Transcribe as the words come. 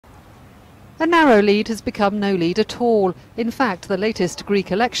A narrow lead has become no lead at all. In fact, the latest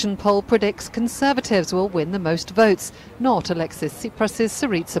Greek election poll predicts Conservatives will win the most votes, not Alexis Tsipras's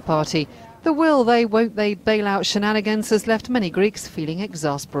Syriza party. The will they, won't they bailout shenanigans has left many Greeks feeling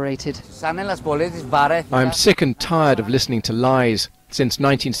exasperated. I'm sick and tired of listening to lies. Since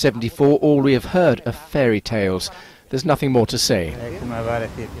 1974, all we have heard are fairy tales. There's nothing more to say.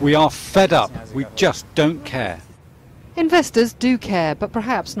 We are fed up. We just don't care. Investors do care, but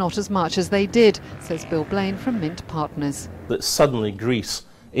perhaps not as much as they did, says Bill Blaine from Mint Partners. That suddenly Greece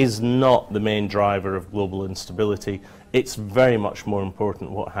is not the main driver of global instability. It's very much more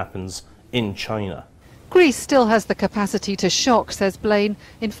important what happens in China. Greece still has the capacity to shock, says Blaine.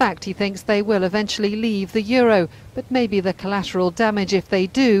 In fact, he thinks they will eventually leave the euro, but maybe the collateral damage, if they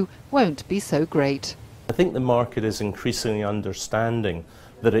do, won't be so great. I think the market is increasingly understanding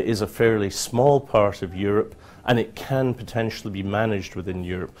that it is a fairly small part of Europe and it can potentially be managed within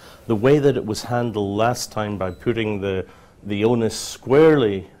Europe. The way that it was handled last time by putting the onus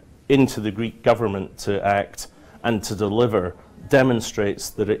squarely into the Greek government to act and to deliver demonstrates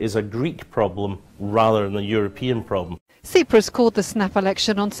that it is a Greek problem rather than a European problem. Tsipras called the snap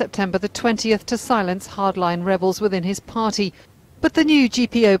election on September the 20th to silence hardline rebels within his party. But the new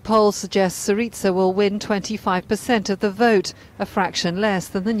GPO poll suggests Syriza will win 25% of the vote, a fraction less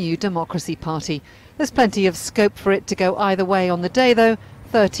than the New Democracy Party. There's plenty of scope for it to go either way on the day, though.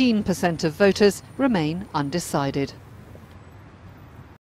 13% of voters remain undecided.